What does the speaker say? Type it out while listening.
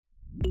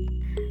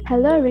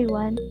Hello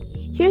everyone.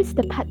 Here's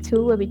the part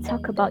 2 where we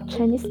talk about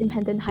Chinese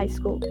Independent High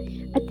School.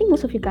 I think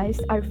most of you guys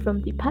are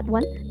from the part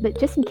 1, but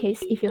just in case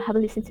if you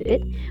haven't listened to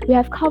it, we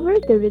have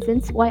covered the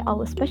reasons why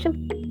our special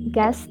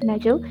guest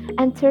Nigel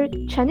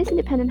entered Chinese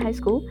Independent High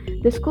School,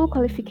 the school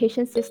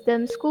qualification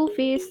system, school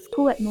fees,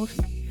 school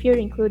atmosphere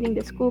including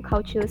the school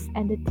cultures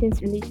and the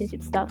teens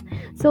relationship stuff.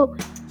 So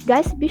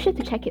guys, be sure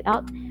to check it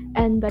out.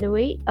 And by the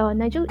way,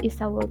 Nigel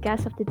is our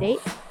guest of the day.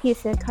 He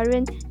is a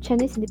current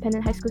Chinese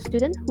Independent High School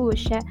student who will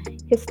share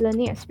his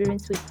learning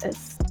experience with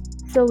us.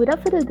 So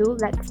without further ado,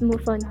 let's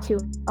move on to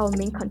our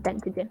main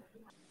content today.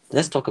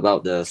 Let's talk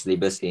about the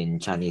syllabus in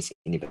Chinese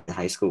Independent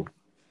High School.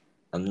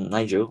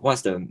 Nigel,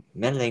 what's the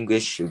main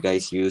language you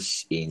guys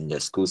use in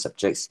the school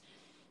subjects?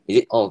 Is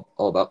it all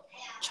about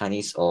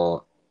Chinese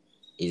or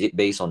is it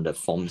based on the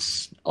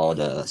forms or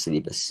the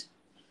syllabus?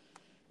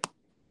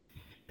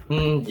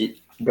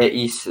 There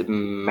is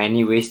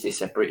many ways they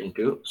separate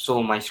into.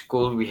 So my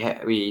school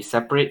we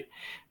separate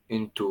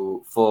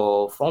into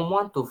for form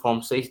 1 to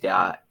form 6 there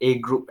are A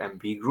group and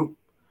B group.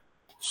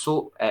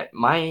 So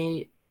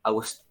I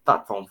will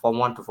start from form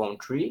 1 to form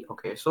 3.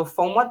 Okay, so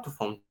form 1 to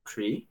form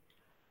 3,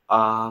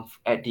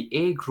 at the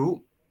A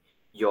group,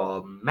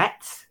 your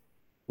maths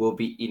will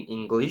be in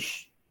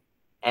English,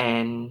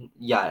 and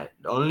yeah,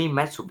 only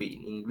maths will be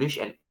in English,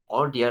 and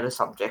all the other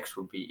subjects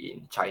will be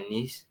in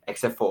Chinese,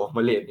 except for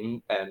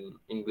Malay and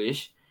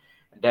English.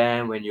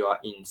 Then when you are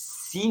in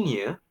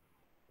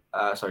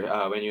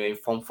when you're in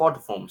form 4 to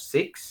form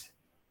 6,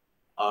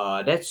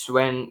 that's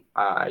when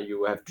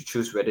you have to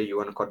choose whether you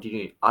want to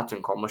continue in art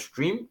and commerce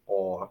stream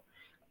or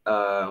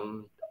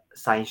um,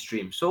 science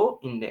stream.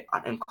 So in the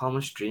art and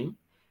commerce stream,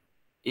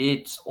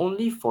 it's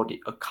only for the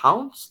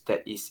accounts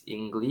that is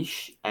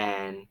English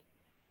and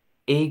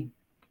A.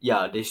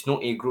 Yeah, there's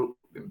no A group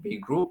and B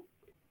group.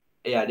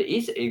 Yeah, there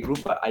is A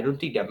group, but I don't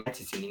think their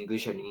maths is in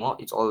English anymore.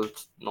 It's all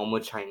normal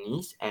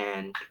Chinese.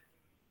 And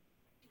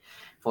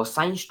for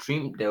science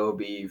stream, there will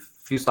be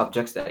few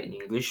subjects that are in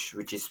English,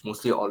 which is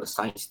mostly all the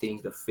science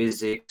things, the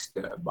physics,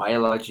 the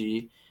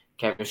biology,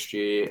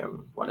 chemistry,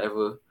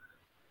 whatever.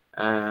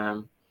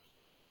 Um,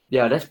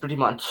 yeah, that's pretty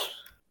much.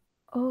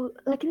 Oh,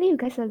 luckily you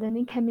guys are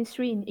learning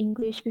chemistry in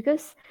English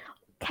because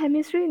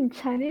chemistry in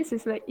Chinese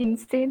is like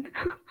insane.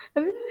 I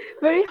mean,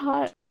 very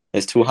hard.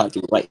 It's too hard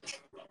to write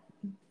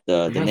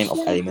the name Yes. of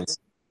Yeah, elements.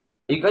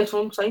 Are you guys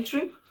from science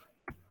stream?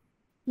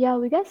 yeah.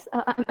 We guys.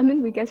 I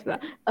mean, we guys.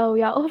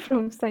 We are all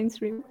from science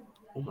stream.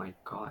 Oh my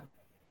god,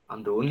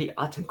 I'm the only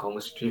art and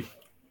commerce stream.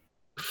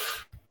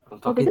 I'm Oh,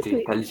 talking because to we.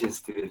 intelligent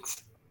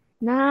students.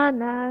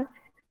 Nah.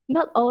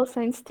 Not all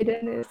science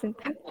student is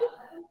intelligent.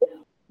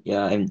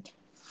 Yeah, and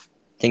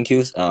thank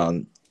you,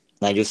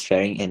 Nigel,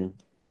 sharing. And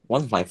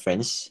one of my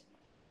friends,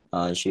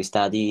 she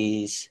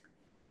studies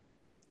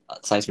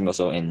science stream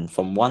also, and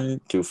from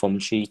 1 to form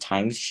 3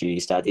 times she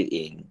studied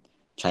in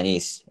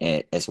Chinese,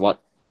 as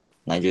what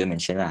Nigel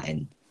mentioned lah.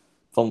 And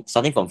from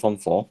starting from form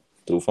 4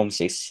 to form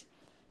 6,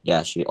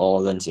 yeah, she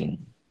all learn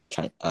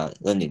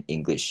in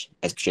English,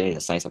 especially the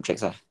science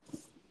subjects lah.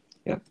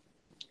 Yeah.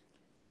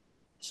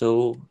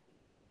 So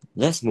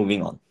let's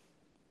moving on.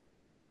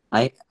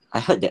 I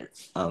heard that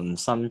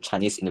some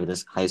Chinese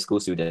independent high school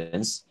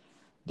students,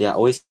 they are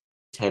always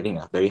having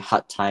a very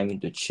hard time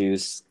to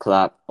choose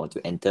club or to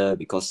enter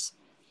because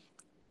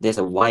there's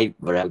a wide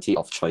variety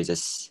of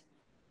choices,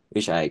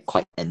 which I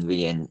quite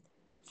envy. And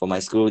for my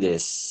school,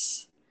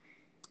 there's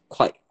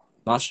quite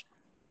much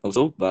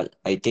also, but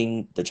I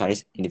think the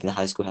Chinese independent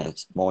high school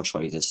has more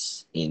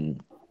choices in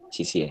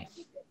CCA.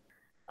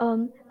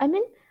 I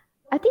mean,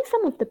 I think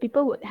some of the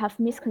people would have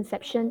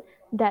misconception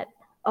that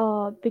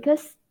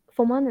because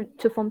from 1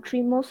 to form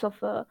 3, most of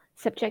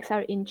subjects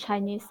are in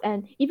Chinese,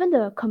 and even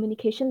the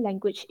communication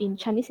language in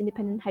Chinese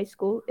Independent High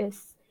School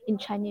is in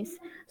Chinese.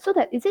 So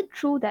that is it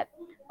true that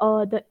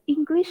the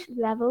English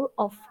level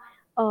of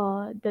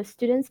the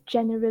students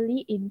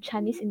generally in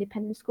Chinese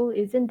Independent School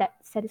isn't that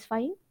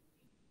satisfying?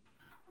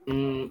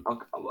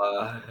 Okay,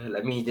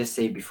 let me just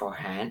say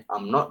beforehand,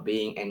 I'm not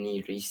being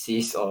any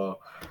racist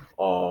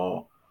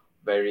or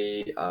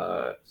very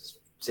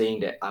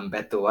saying that I'm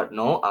better. What?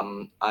 No,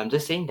 I'm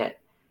just saying that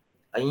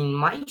in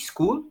my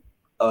school,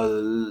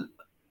 uh,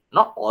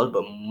 not all,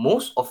 but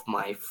most of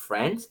my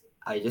friends,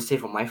 I just say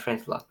from my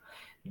friends lah,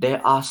 there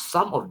are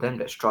some of them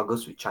that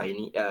struggles with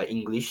Chinese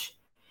English.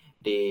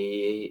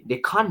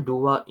 They can't do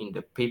well in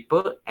the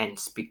paper and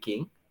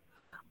speaking,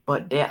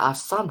 but there are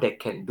some that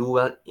can do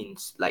well in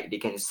like they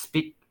can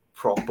speak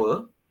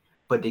proper,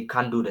 but they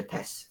can't do the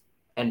test.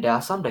 And there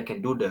are some that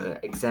can do the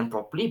exam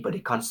properly, but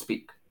they can't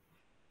speak.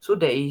 So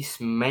there is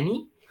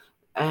many,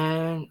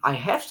 and I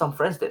have some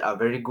friends that are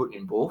very good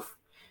in both,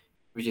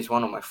 which is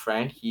one of my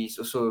friend. He's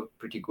also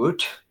pretty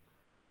good.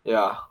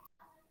 Yeah.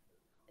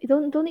 You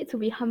don't need to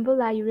be humble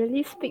lah. You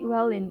really speak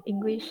well in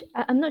English.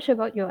 I'm not sure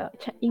about your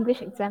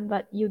English exam,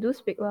 but you do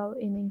speak well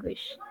in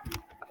English.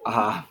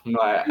 No,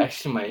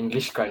 actually my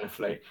English kind of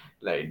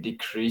like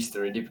decreased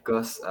already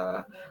because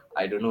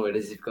I don't know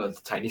whether it's because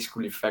of the Chinese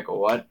school effect or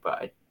what,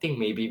 but I think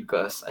maybe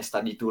because I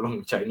studied too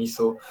long in Chinese,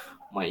 so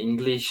my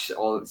English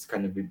all is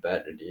kind of be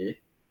bad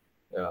already.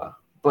 Yeah.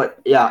 But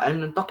yeah,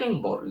 and talking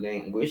about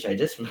language, I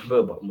just remember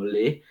about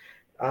Malay.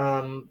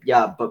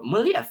 Yeah, but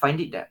Malay, I find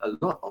it that a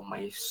lot of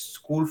my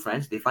school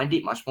friends, they find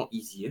it much more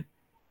easier.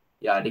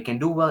 Yeah, they can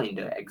do well in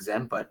the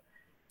exam, but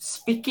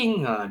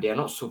speaking, they are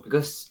not so,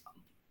 because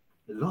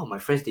a lot of my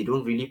friends, they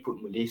don't really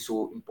put Malay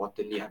so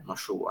importantly. I'm not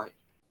sure why.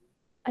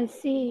 I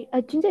see.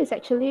 Ginger is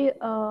actually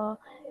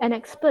an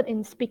expert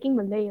in speaking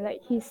Malay.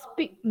 Like he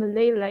speak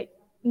Malay like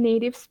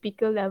native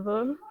speaker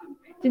level.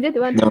 Ginger, do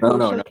you want No, no, to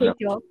no, no, showcase no,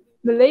 your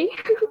Malay?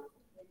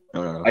 no,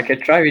 no, no, I can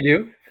try with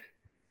you.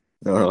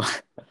 no, no.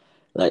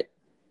 Like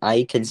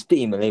I can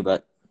speak in Malay,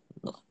 but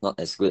not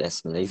as good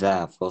as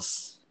Malaysia, of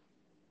course.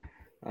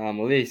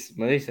 Malays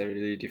are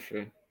really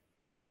different.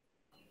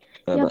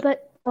 Yeah,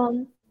 But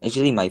but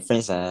actually, my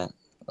friends are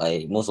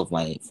like most of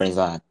my friends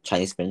are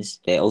Chinese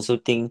friends. They also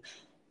think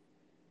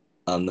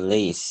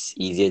Malay is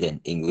easier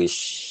than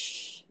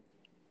English.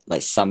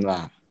 Like some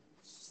lah.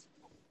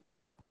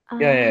 ah,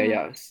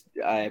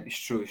 It's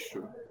true, it's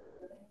true.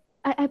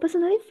 I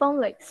personally found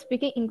like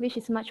speaking English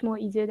is much more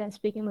easier than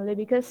speaking Malay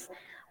because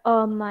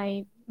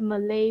my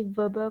Malay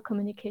verbal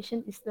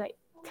communication is like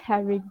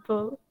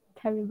terrible,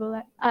 terrible.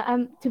 Like,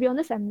 I'm to be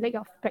honest, I'm lack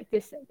of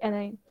practice, and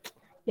I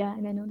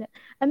know that.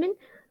 I mean,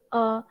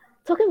 uh,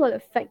 talking about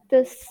the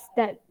factors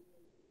that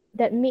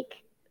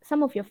make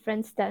some of your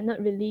friends that are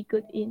not really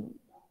good in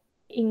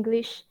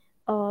English,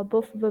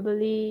 both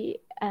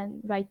verbally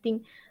and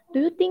writing, do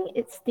you think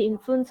it's the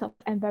influence of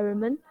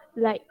environment?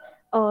 Like,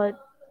 uh,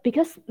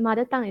 because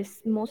mother tongue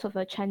is most of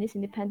the Chinese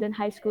independent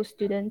high school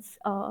students.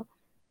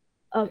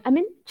 I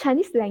mean,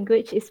 Chinese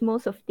language is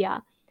most of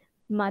their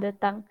mother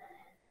tongue.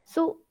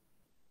 So,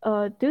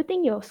 do you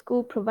think your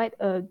school provide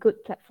a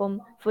good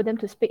platform for them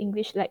to speak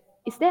English? Like,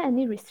 is there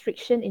any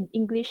restriction in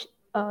English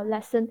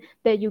lesson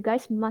that you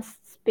guys must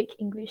speak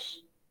English?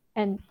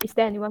 And is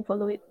there anyone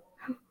follow it?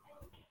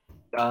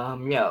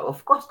 Yeah,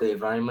 of course, the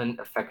environment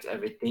affects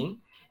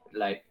everything.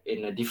 Like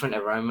in a different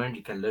environment,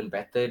 you can learn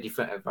better.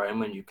 Different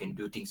environment, you can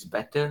do things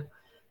better.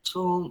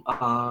 So,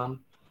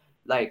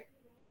 like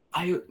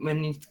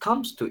when it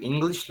comes to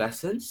English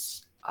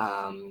lessons,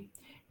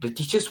 the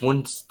teachers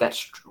won't.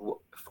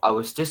 I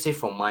was just say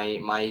from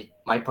my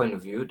point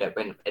of view that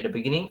when at the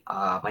beginning,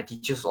 my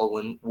teachers all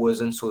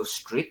wasn't so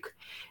strict.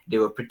 They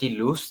were pretty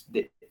loose.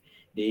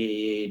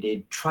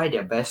 They try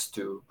their best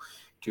to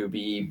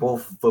be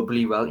both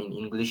verbally well in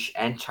English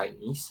and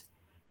Chinese,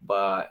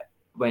 but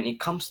when it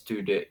comes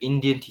to the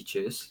Indian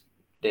teachers,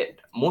 that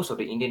most of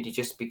the Indian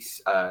teachers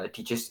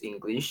teaches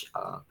English.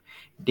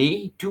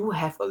 They do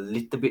have a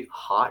little bit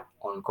hard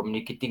on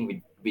communicating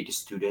with the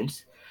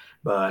students,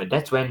 but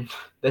that's when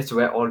that's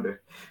where all the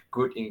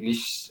good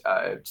English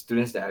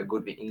students that are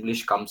good with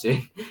English comes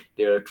in.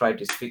 They'll try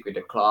to speak with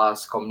the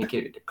class,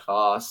 communicate with the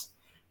class,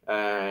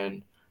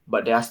 and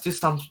but there are still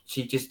some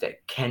teachers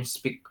that can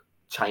speak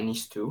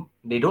Chinese too.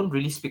 They don't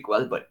really speak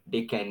well, but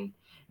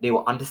they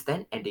will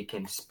understand and they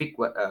can speak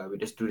with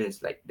the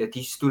students. Like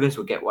students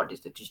will get what is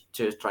the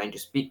teacher trying to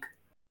speak.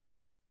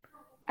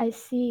 I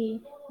see.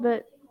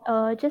 But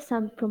just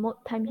some promote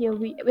time here.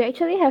 We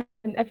actually have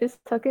an episode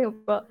talking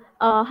about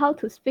how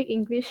to speak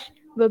English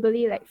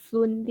verbally like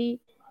fluently.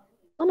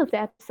 One of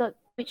the episode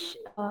which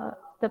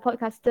the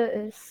podcaster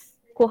is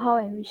Kohao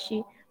and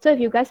Rishi. So if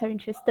you guys are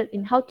interested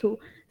in how to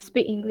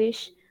speak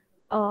English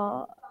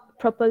uh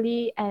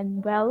properly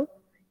and well,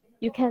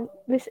 you can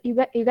you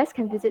guys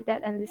can visit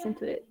that and listen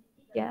to it.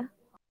 Yeah.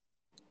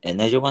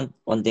 And actually,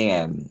 one thing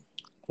I'm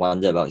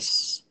wonder about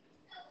is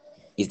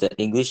the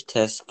English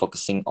test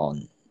focusing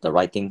on the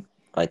writing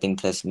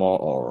test more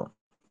or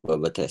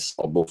verbal test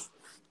or both?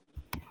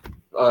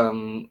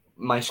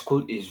 My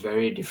school is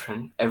very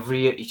different.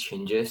 Every year it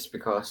changes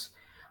because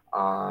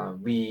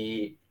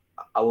we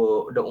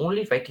our the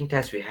only writing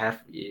test we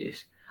have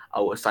is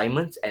our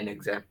assignments and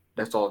exam.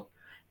 That's all.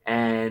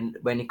 And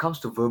when it comes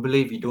to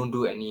verbally, we don't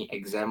do any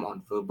exam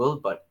on verbal,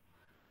 but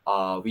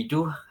we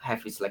do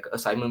have it's like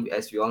assignment,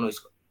 as we all know,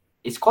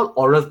 it's called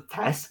oral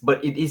test,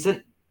 but it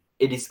isn't.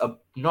 It is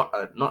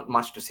not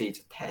much to say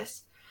it's a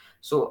test.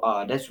 So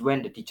that's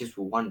when the teachers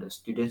will want the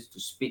students to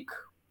speak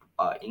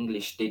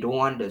English. They don't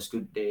want the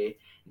stud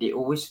they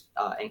always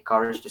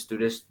encourage the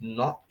students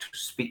not to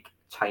speak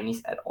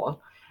Chinese at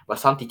all. But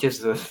some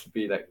teachers will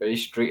be like very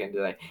strict and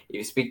they're like, if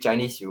you speak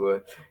Chinese,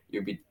 you'll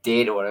be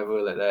dead or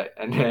whatever like that.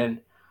 And then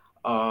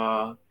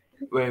uh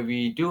when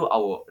we do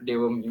there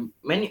were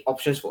many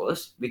options for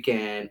us. We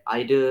can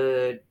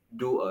either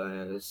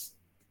do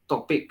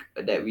topic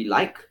that we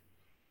like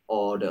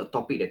or the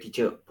topic the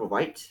teacher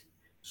provides.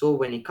 So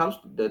when it comes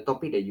to the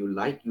topic that you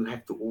like, you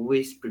have to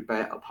always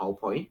prepare a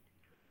PowerPoint.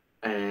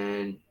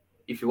 And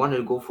if you want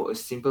to go for a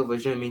simple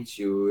version, means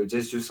you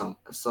just do some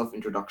self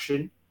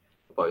introduction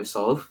about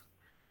yourself.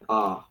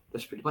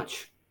 That's pretty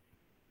much.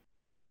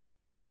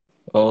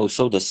 Oh,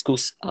 so the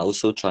schools are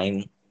also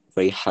trying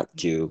very hard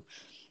to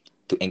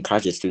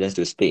encourage the students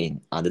to speak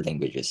in other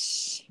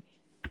languages.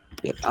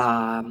 Yep.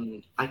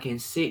 I can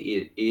say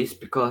it is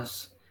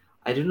because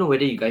I don't know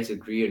whether you guys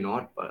agree or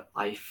not, but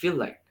I feel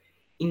like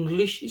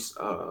English is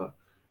a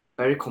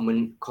very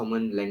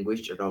common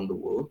language around the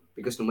world,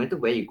 because no matter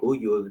where you go,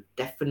 you'll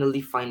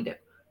definitely find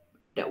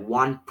that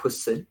one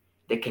person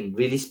that can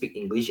really speak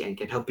English and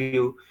can help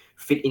you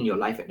fit in your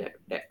life at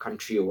that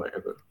country or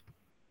whatever.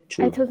 I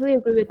True. totally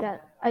agree with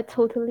that. I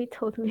totally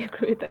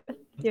agree with that.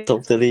 Yeah.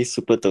 Totally,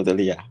 super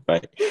totally, yeah,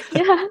 right.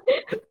 Yeah,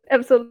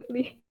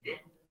 absolutely.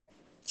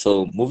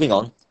 So moving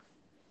on,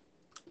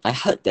 I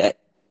heard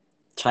that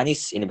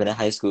Chinese independent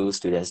high school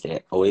students,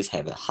 they always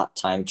have a hard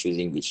time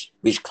choosing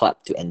which club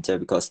to enter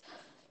because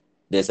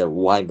there's a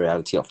wide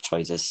variety of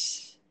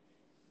choices.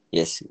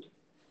 Yes,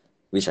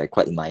 which I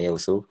quite admire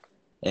also.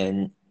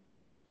 And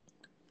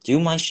do you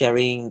mind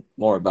sharing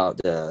more about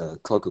the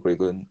core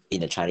curriculum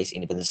in the Chinese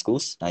independent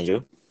schools,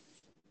 Nigel?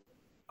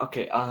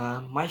 Okay,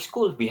 my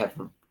school, we have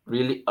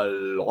really a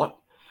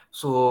lot.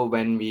 So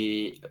when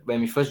we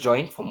first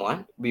joined Form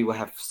 1, we will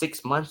have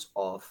 6 months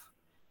of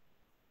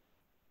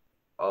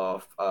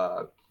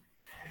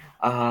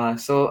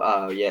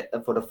yeah,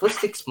 for the first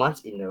 6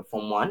 months in the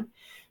Form 1,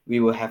 we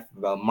will have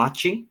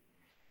marching.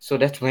 So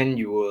that's when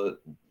you will,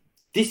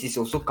 this is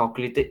also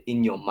calculated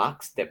in your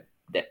marks, that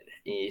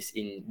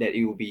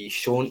it will be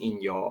shown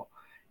in your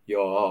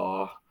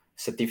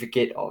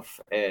certificate of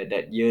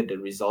that year, the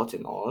results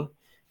and all.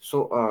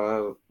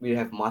 So we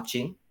have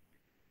marching,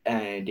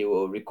 and they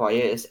will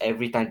require us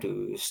every time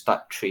to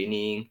start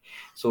training.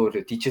 So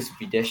the teachers will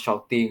be there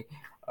shouting,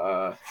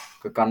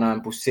 ke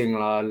kanan pusing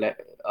lah,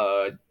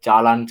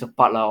 jalan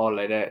cepat lah, all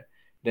like that.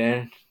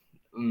 Then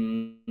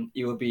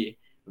it will be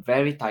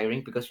very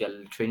tiring because we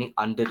are training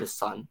under the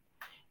sun.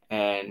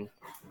 And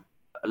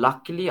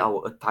luckily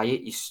our attire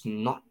is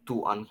not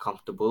too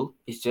uncomfortable.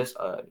 It's just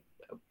a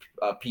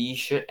PE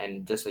shirt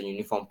and just a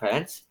uniform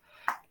pants.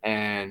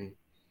 And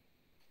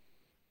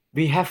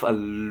we have a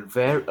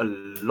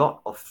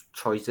lot of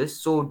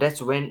choices. So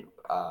that's when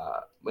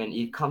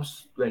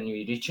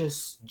we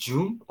reaches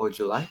June or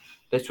July,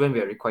 that's when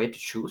we are required to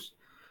choose.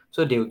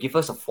 So they will give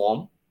us a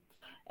form,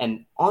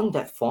 and on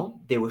that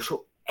form they will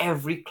show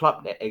every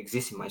club that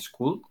exists in my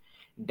school.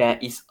 There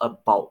is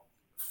about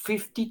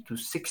 50 to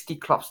 60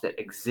 clubs that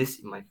exist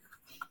in my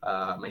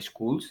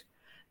schools,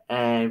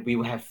 and we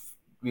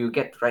will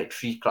get to write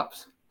 3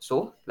 clubs.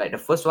 So like the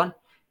first one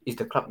is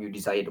the club you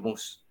desire the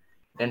most.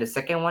 Then the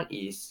second one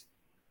is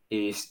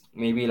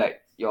maybe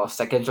like your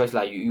second choice,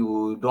 like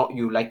you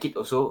like it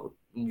also,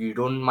 you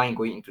don't mind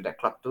going into that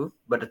club too.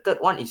 But the third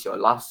one is your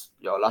last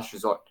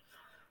resort.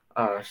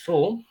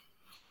 So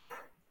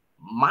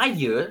my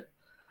year,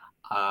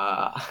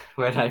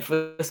 when I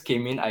first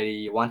came in,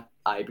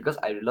 because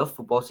I love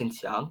football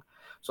since young,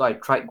 so I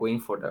tried going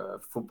for the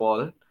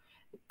football.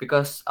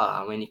 Because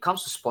when it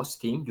comes to sports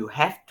team, you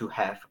have to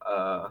have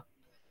a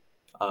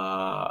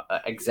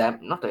exam,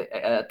 not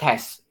a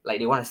test. Like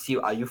they want to see,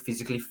 are you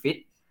physically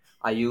fit?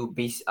 Are you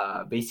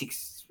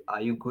basics?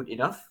 Are you good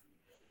enough?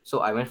 So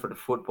I went for the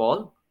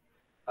football.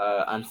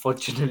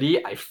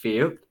 Unfortunately, I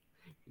failed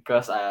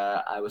because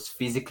I was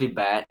physically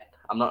bad.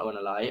 I'm not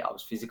gonna lie, I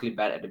was physically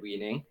bad at the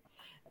beginning.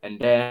 And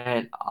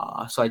then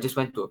so I just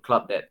went to a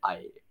club that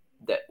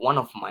one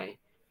of my,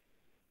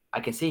 I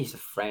can say he's a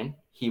friend.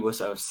 He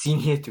was a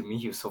senior to me.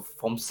 He was a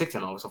Form 6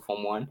 and I was a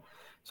Form 1.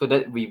 So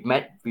that we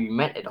met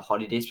at the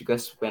holidays,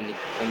 because when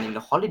in the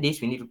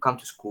holidays we need to come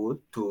to school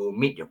to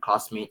meet your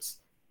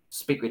classmates,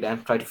 speak with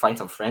them, try to find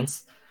some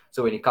friends.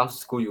 So when it comes to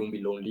school, you won't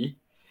be lonely.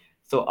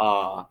 So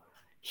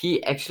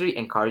he actually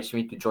encouraged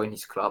me to join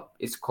his club.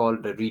 It's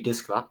called the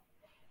Readers Club.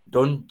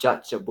 Don't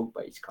judge a book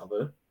by its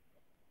cover.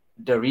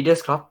 The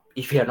Readers Club,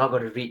 if you are not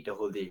going to read the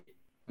whole day,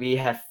 we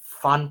have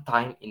fun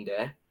time in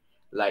there.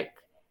 Like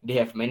they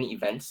have many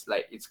events.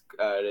 Like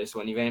there's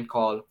one event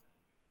called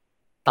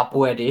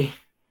Tupperware Day.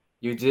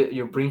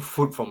 You bring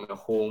food from your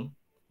home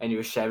and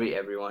you share it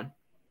everyone,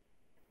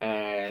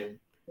 and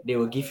they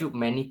will give you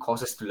many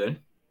courses to learn.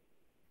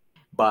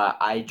 But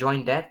I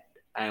joined that,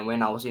 and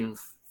when I was in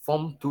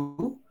Form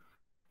 2,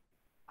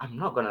 I'm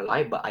not gonna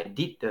lie, but I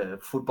did the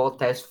football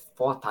test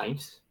 4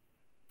 times.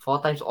 4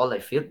 times all I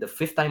failed. The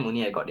fifth time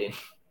only I got in.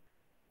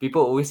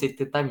 People always say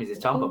third time is a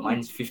charm, but Oh. mine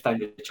is fifth time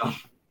the charm.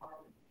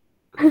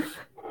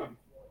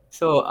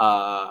 So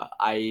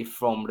I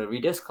from the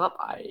Readers Club,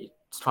 I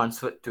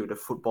transferred to the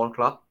football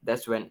club.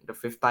 That's when the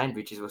fifth time,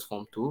 which is was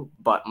Form 2.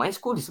 But my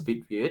school is a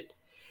bit weird.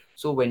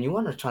 So when you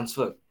want to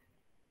transfer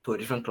to a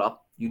different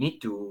club, you need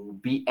to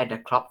be at the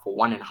club for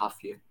 1.5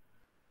 years.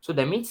 So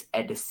that means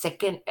at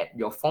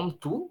your Form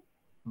 2,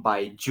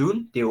 by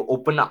June, they will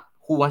open up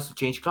who wants to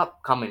change club,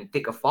 come and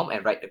take a form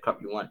and write the club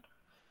you want.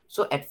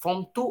 So at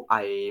Form 2,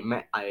 I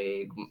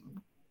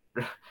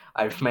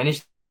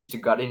managed to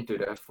get into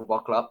the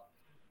football club.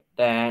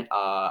 Then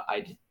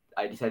I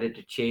decided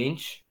to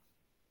change.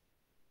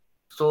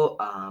 So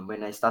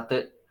when I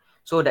started,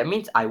 so that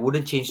means I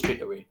wouldn't change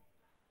straight away.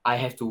 I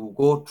have to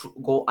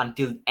go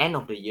until end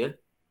of the year.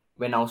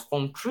 When I was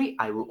Form 3,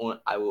 I will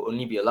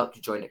only be allowed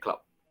to join the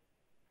club.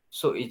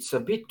 So it's a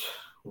bit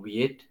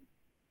weird,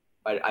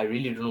 but I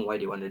really don't know why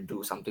they want to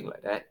do something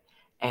like that.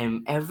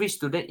 And every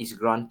student is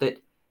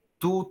granted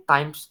two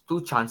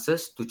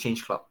chances to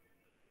change club.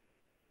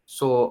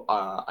 So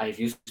I've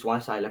used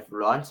once, I left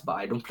once, but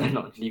I don't plan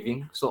on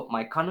leaving. So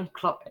my current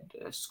club at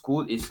the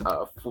school is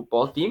a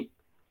football team.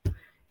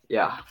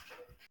 Yeah.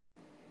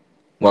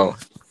 Wow,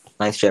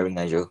 nice sharing,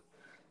 Nigel.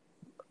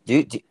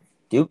 Do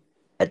you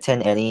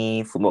attend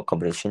any football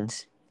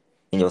competitions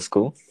in your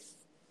school?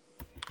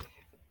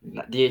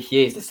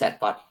 Here is the sad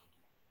part.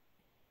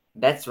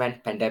 That's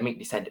when pandemic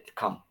decided to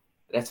come.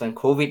 That's when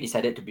COVID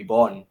decided to be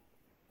born.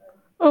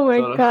 Oh my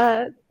So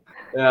god.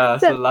 yeah,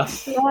 so That's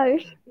last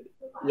life.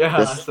 yeah,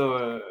 Yes.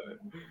 so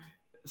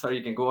sorry,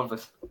 you can go on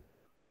first.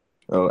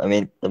 Oh, I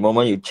mean, the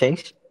moment you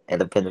change and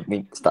the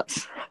pandemic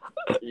starts.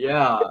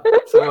 Yeah.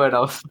 So when I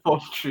was form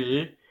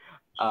three,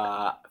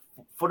 uh,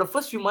 for the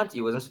first few months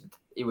it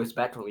was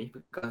bad for me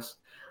because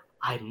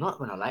I'm not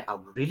gonna lie, I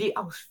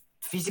was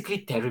physically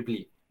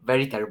terribly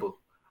very terrible.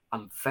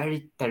 I'm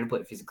very terrible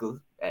at physical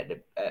at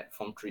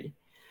form three.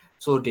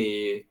 So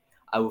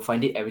I will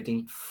find it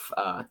everything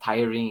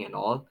tiring and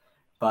all,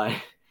 but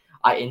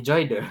I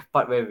enjoy the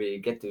part where we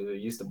get to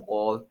use the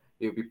ball.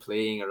 We'll be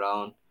playing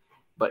around,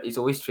 but it's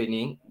always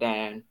training.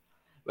 Then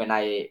when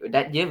I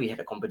that year we had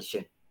a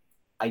competition,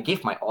 I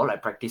gave my all. I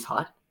practiced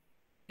hard.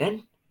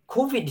 Then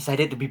COVID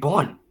decided to be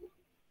born,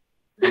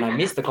 and I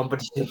missed the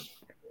competition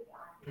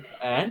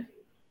and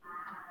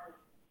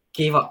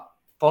gave up.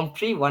 Form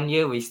three 1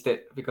 year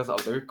wasted because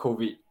of the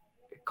COVID.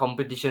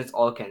 Competitions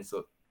all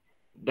cancelled.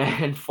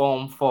 Then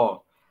form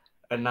four,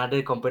 another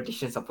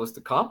competition supposed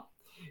to come.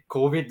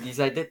 COVID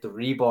decided to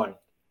reborn,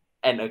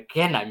 and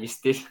again I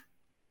missed it.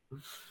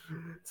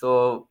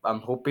 So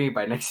I'm hoping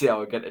by next year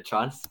I'll get a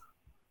chance.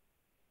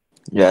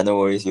 Yeah, no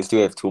worries. You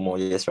still have 2 more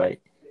years, right?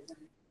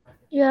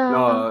 Yeah,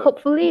 No,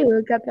 hopefully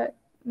we'll get that.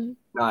 Mm.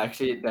 no,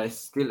 actually there's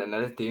still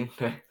another thing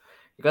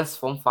because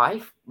form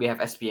five we have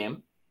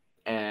SPM,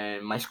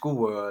 and my school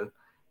will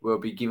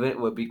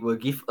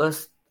give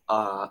us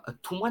a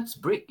 2 months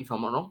break if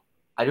I'm not wrong.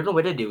 I don't know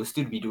whether they will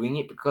still be doing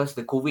it because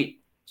the COVID.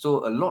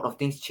 So a lot of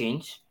things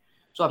change.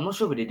 So I'm not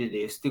sure whether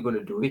they're still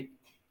gonna do it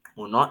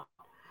or not.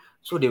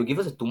 So they will give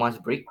us a 2 months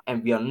break,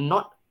 and we are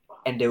not,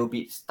 and they will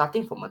be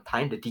starting from a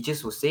time the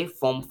teachers will say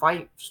form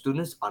five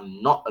students are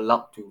not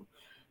allowed to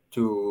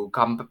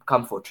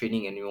come for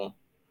training anymore.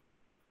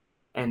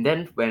 And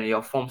then when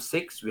you're form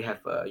six, we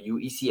have a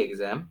UEC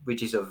exam,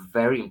 which is a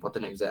very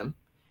important exam.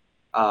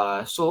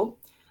 So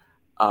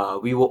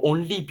we will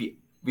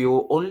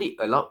only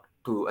allowed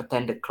to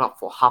attend the club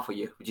for half a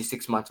year, which is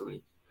 6 months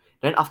only.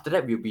 Then after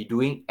that, we'll be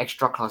doing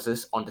extra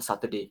classes on the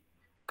Saturday,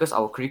 because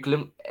our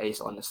curriculum is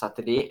on the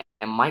Saturday,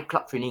 and my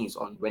club training is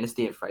on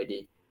Wednesday and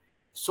Friday.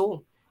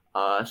 So,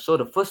 so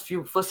the first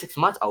 6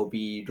 months I'll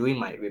be doing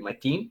my with my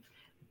team,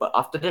 but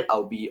after that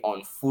I'll be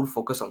on full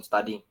focus on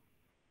studying.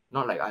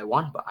 Not like I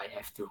want, but I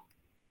have to.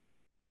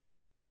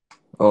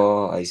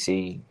 Oh, I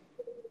see.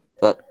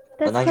 But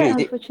That's Nigel, quite is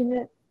it?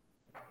 unfortunate.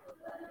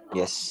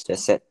 Yes,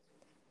 that's it.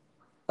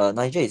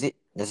 Nigel, is it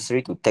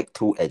necessary to take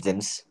 2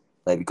 exams?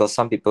 Like because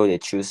some people they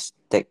choose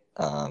take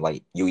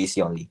like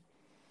UEC only.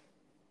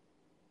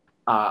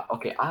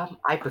 Okay.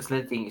 I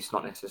personally think it's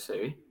not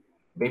necessary.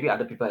 Maybe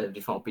other people have a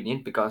different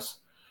opinion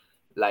because,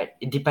 like,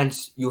 it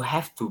depends. You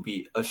have to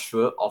be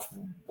assured of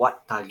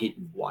what target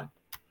you want.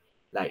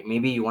 Like,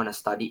 maybe you want to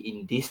study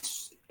in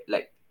this.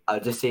 Like, I'll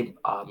just say,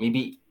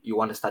 maybe you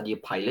want to study a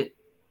pilot.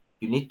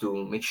 You need to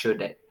make sure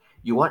that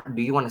do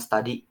you want to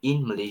study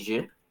in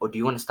Malaysia, or do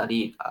you want to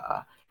study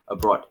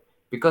abroad?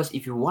 Because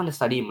if you want to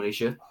study in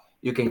Malaysia,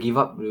 you can give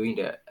up doing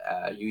the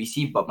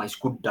UEC, but my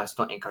school does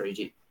not encourage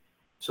it.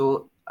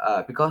 So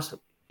because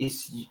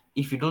it's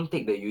if you don't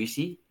take the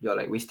UEC, you're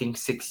like wasting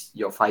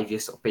your 5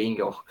 years of paying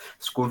your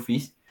school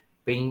fees,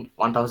 paying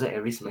 1,000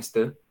 every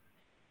semester.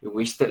 You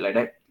wasted like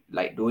that,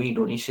 like doing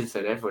donations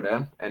like that for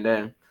them, and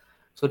then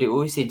so they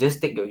always say just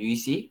take your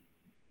UEC.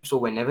 So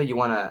whenever you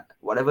wanna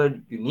whatever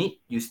you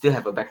need, you still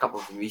have a backup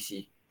of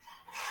UEC.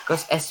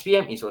 Because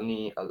SPM is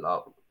only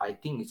allowed, I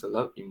think it's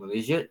allowed in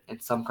Malaysia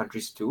and some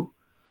countries too,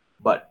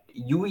 but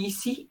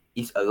UEC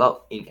is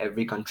allowed in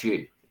every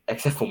country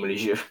except for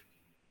Malaysia.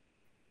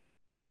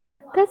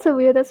 That's the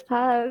weirdest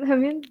part. I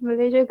mean,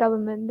 Malaysia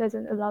government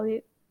doesn't allow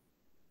it.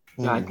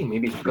 Yeah, I Hmm. think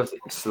maybe it's because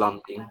it's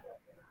Islam thing.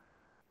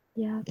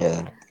 Yeah.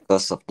 Yeah,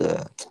 because of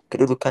the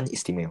kedudukan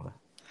istimewa.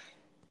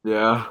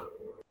 Yeah.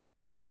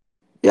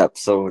 Yep.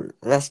 So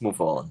let's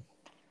move on.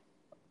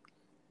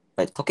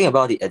 Like talking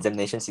about the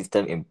examination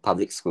system in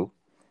public school.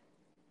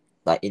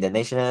 Like in the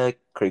national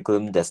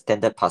curriculum, the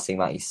standard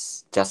passing mark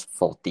is just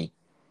 40.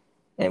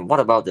 And what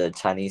about the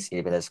Chinese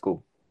independent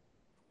school?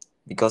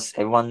 Because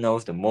everyone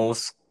knows the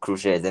most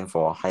crucial exam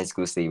for high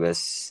school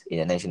syllabus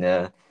in the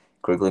national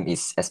curriculum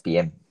is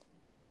SPM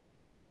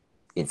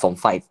in Form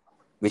 5,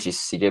 which is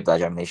Sijil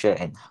Belajar Malaysia.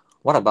 And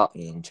what about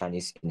in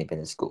Chinese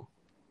independent school?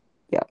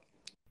 Yeah.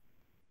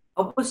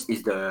 Ours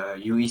is the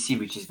UEC,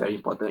 which is very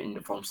important in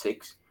the Form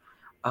 6.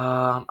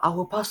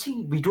 Our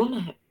passing,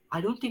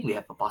 I don't think we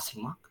have a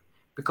passing mark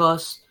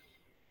because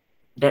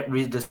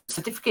the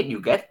certificate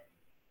you get,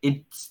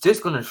 it's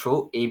just gonna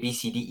show A B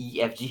C D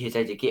E F G H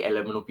I J K L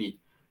M N O P.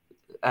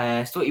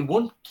 So it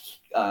won't.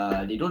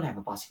 They don't have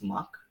a passing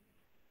mark.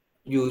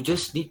 you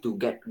just need to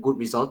get good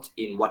results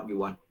in what you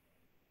want.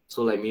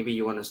 So like maybe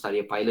you want to study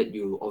a pilot,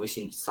 you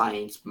obviously need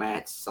science,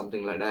 maths,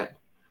 something like that.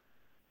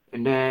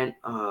 And then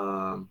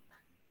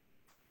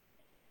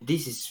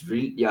this is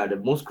really the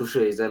most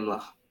crucial exam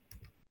lah.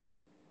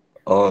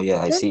 Oh yeah,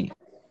 I Then, see.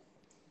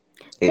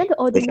 then Okay. the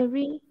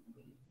ordinary,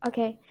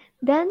 okay.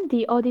 Then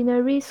the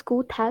ordinary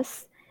school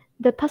test,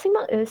 the passing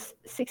mark is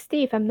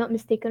 60 if I'm not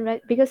mistaken,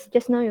 right? Because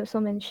just now you also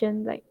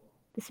mentioned like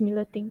the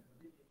similar thing.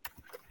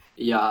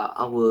 Yeah,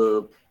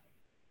 our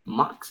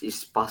marks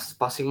is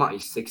passing mark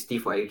is 60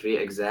 for every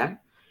exam,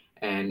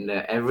 and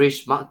the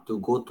average mark to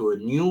go to a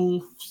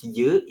new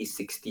year is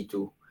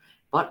 62.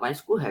 But my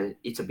school has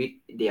it's a bit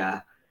they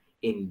are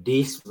in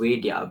this way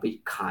they are a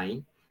bit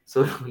kind.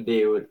 So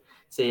they would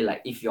say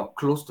like if you're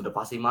close to the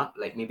passing mark,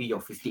 like maybe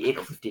you're 58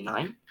 or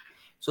 59.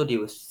 So they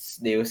will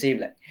say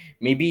like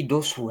maybe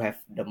those who have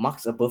the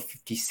marks above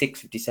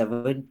 56,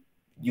 57,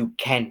 you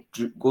can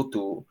go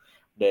to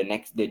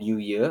the new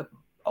year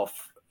of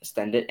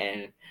standard.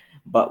 And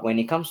but when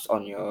it comes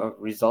on your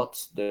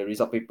results, the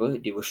result paper,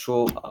 they will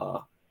show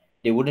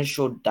they wouldn't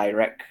show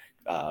direct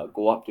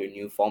go up to a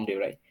new form. They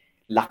write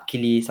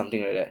luckily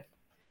something like that,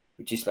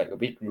 which is like a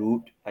bit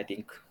rude, I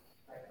think.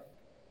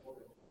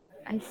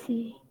 I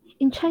see.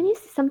 In Chinese,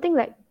 something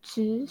like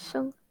直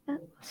升,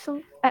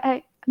 song.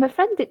 My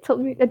friend did tell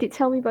me,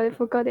 but I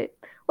forgot it.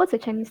 What's the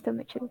Chinese term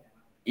actually?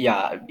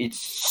 Yeah, it's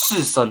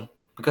师生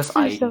because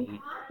智生.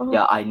 Oh,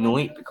 I know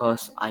it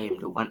because I'm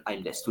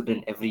the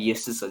student every year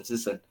师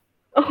生.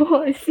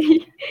 oh, I see. You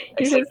can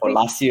Except for speak.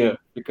 last year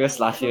because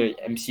last year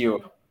MCO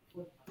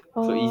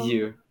so Oh,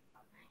 easier.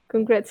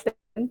 congrats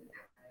then.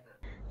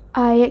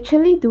 I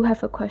actually do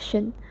have a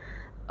question.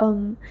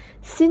 Um,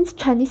 since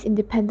Chinese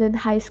independent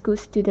high school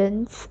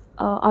students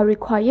are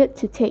required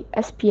to take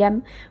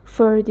SPM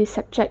for the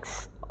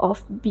subjects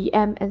of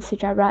BM and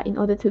Sejarah in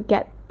order to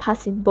get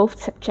pass in both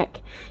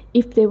subject,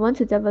 if they want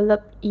to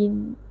develop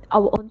in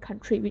our own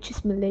country, which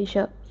is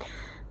Malaysia,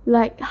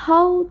 like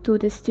how do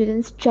the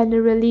students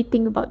generally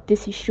think about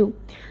this issue?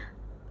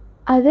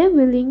 Are they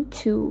willing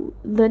to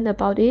learn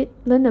about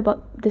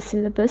the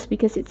syllabus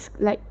because it's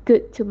like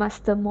good to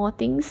master more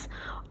things,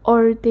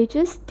 or they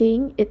just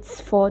think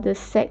it's for the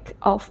sake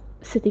of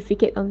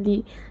certificate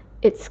only?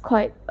 It's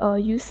quite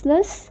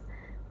useless.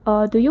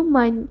 Do you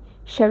mind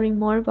sharing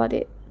more about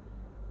it?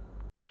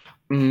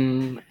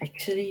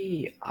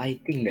 Actually, I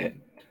think that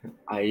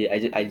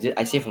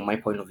I say from my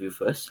point of view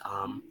first.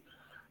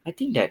 I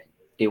think that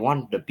they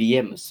want the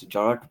BM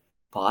Sejarah to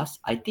pass.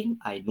 I think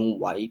I know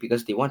why,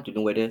 because they want to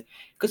know whether,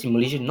 because in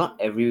Malaysia not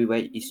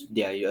everywhere is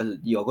there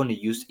you're going to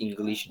use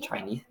English and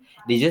Chinese.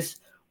 They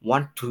just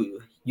want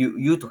to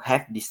you to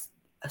have this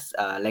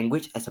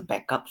language as a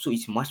backup, so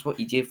it's much more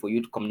easier for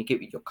you to communicate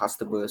with your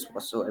customers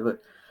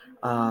whatsoever.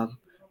 Um,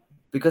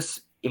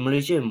 because in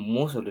Malaysia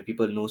most of the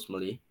people knows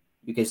Malay.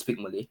 You can speak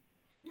Malay.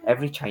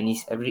 Every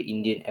Chinese, every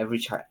Indian,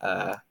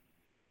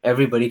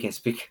 everybody can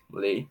speak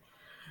Malay.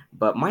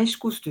 But my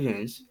school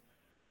students,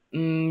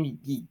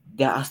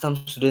 there are some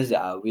students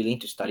that are willing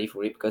to study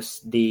for it because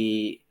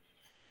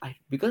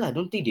because I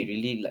don't think they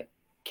really like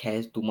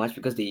care too much,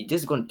 because they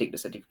just gonna take the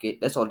certificate.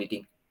 That's all they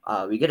think.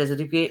 We get a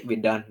certificate,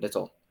 we're done. That's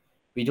all.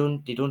 They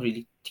don't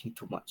really think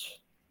too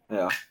much.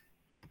 Yeah.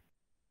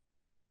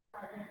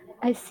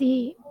 I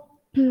see.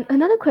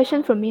 Another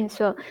question from me as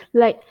well.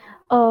 Like,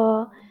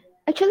 uh,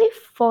 actually,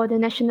 for the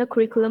national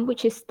curriculum,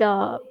 which is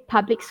the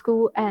public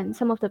school and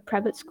some of the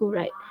private school,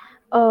 right?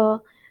 Uh,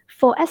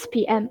 for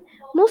SPM,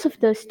 most of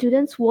the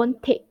students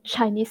won't take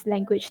Chinese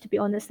language. To be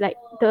honest, like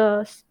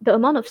the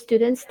amount of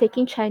students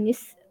taking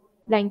Chinese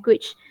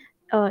language,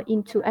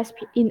 in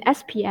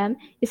SPM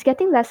is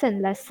getting lesser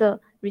and lesser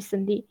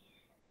recently.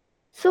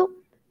 So,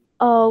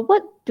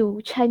 what do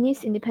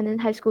Chinese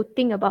independent high school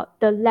think about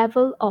the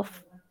level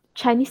of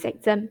Chinese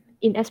exam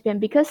in SPM?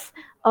 Because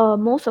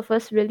most of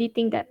us really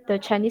think that the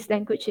Chinese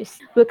language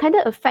will kind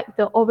of affect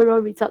the overall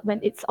result when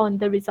it's on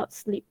the result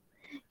slip.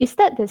 Is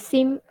that the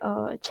same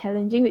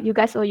challenging with you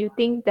guys, or you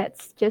think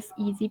that's just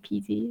easy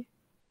peasy?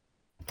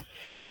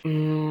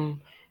 Mm,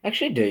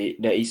 Actually,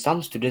 there is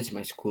some students in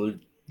my school.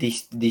 They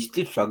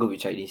still struggle with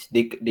Chinese.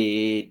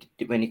 They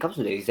when it comes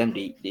to the exam,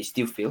 they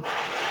still fail.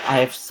 I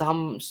have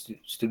some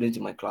students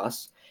in my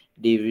class.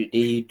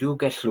 They do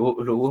get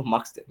lower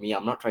marks than me.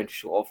 I'm not trying to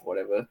show off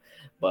whatever,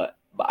 but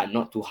I'm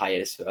not too high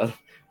as well.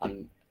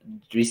 I'm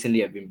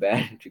recently I've been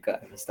bad because I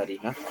haven't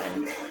studied enough.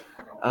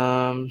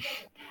 And,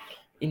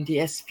 in the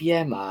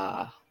SPM,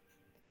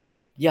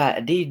 yeah,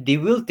 they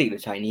will take the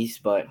Chinese,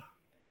 but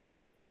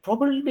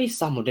probably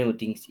some of them will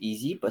think it's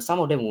easy, but some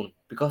of them won't,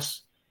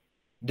 because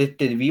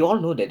we all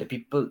know that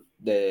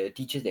the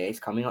teachers that is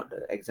coming out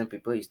the exam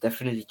paper is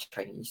definitely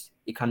Chinese.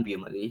 It can't be a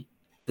Malay.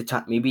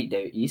 Maybe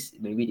there is,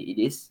 maybe it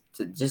is.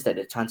 So just that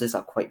the chances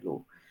are quite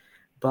low.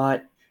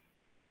 But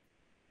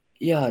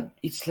yeah,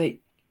 it's like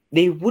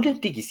they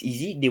wouldn't think it's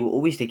easy. They will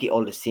always take it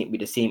all the same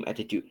with the same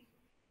attitude.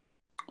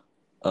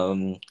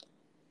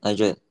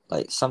 Nigel,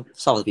 like some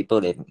of the people,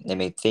 they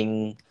may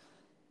think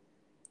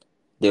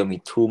there will be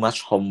too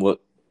much homework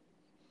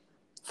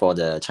for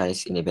the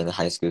Chinese independent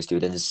high school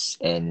students,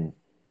 and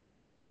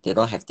they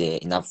don't have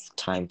the enough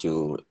time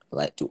to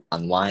like to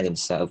unwind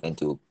themselves and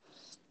to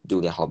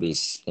do their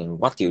hobbies. And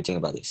what do you think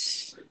about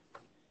this?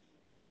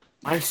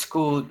 My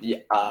school,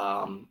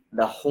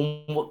 the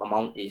homework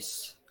amount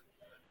is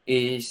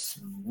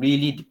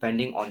really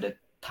depending on the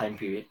time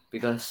period,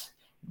 because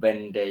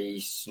when there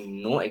is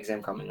no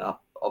exam coming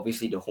up,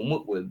 obviously the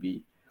homework will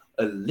be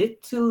a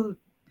little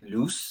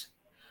loose.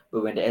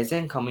 But when the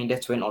exam coming,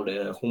 that's when all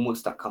the homework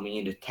start coming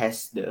in, the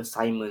tests, the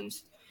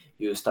assignments.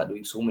 You start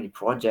doing so many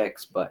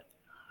projects, but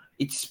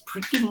it's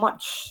pretty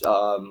much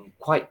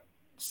quite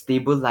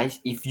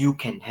stabilized if you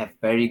can have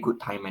very good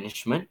time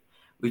management,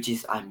 which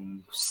is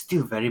I'm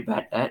still very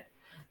bad at.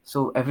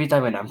 So every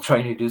time when I'm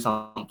trying to do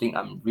something,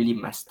 I'm really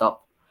messed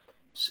up.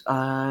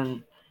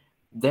 And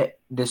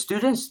the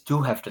students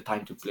do have the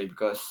time to play,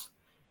 because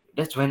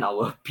that's when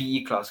our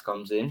PE class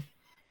comes in,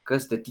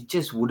 because the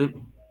teachers wouldn't.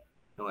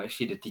 No,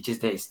 actually, the teachers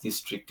there is still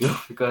strict too,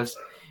 because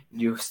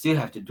you still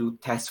have to do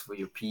tests for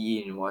your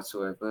PE and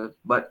whatsoever.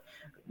 But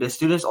the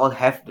students all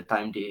have the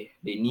time they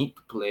need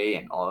to play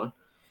and all.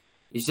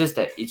 It's just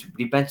that it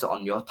depends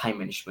on your time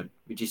management,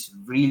 which is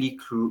really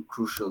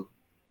crucial.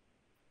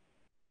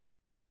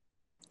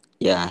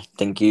 Yeah,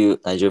 thank you,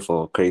 Nigel,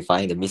 for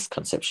clarifying the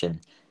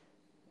misconception.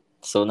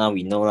 So now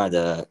we know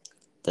that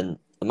the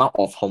amount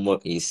of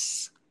homework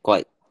is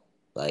quite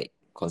like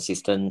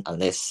consistent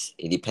unless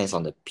it depends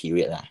on the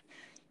period lah.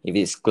 If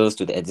it's close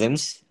to the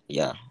exams,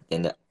 yeah,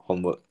 then the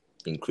homework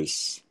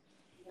increase.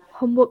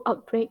 Homework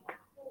outbreak.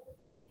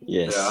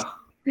 Yes,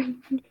 Yeah,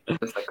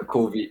 it's like a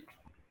COVID.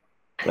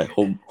 like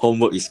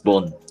homework is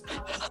born.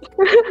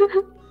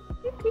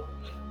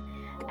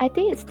 I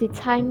think it's the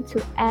time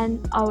to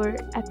end our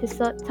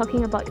episode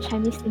talking about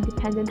Chinese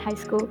Independent High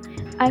School.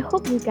 I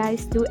hope you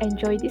guys do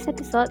enjoy this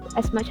episode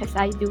as much as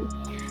I do.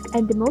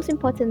 And the most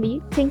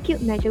importantly, thank you,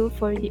 Nigel,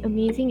 for the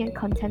amazing and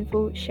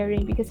contentful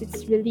sharing, because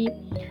it's really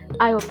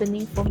eye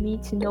opening for me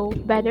to know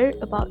better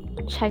about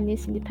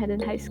Chinese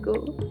Independent High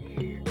School.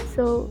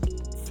 So,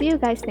 see you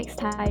guys next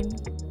time.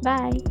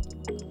 Bye.